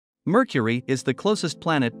Mercury is the closest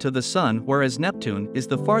planet to the Sun, whereas Neptune is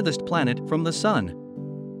the farthest planet from the Sun.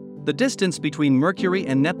 The distance between Mercury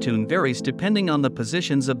and Neptune varies depending on the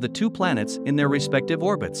positions of the two planets in their respective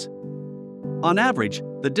orbits. On average,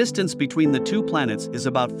 the distance between the two planets is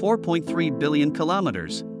about 4.3 billion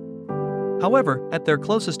kilometers. However, at their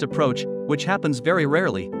closest approach, which happens very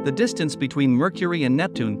rarely, the distance between Mercury and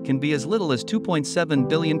Neptune can be as little as 2.7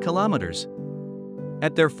 billion kilometers.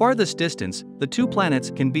 At their farthest distance, the two planets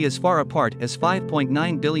can be as far apart as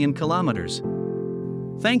 5.9 billion kilometers.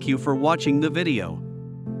 Thank you for watching the video.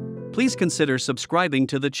 Please consider subscribing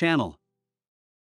to the channel.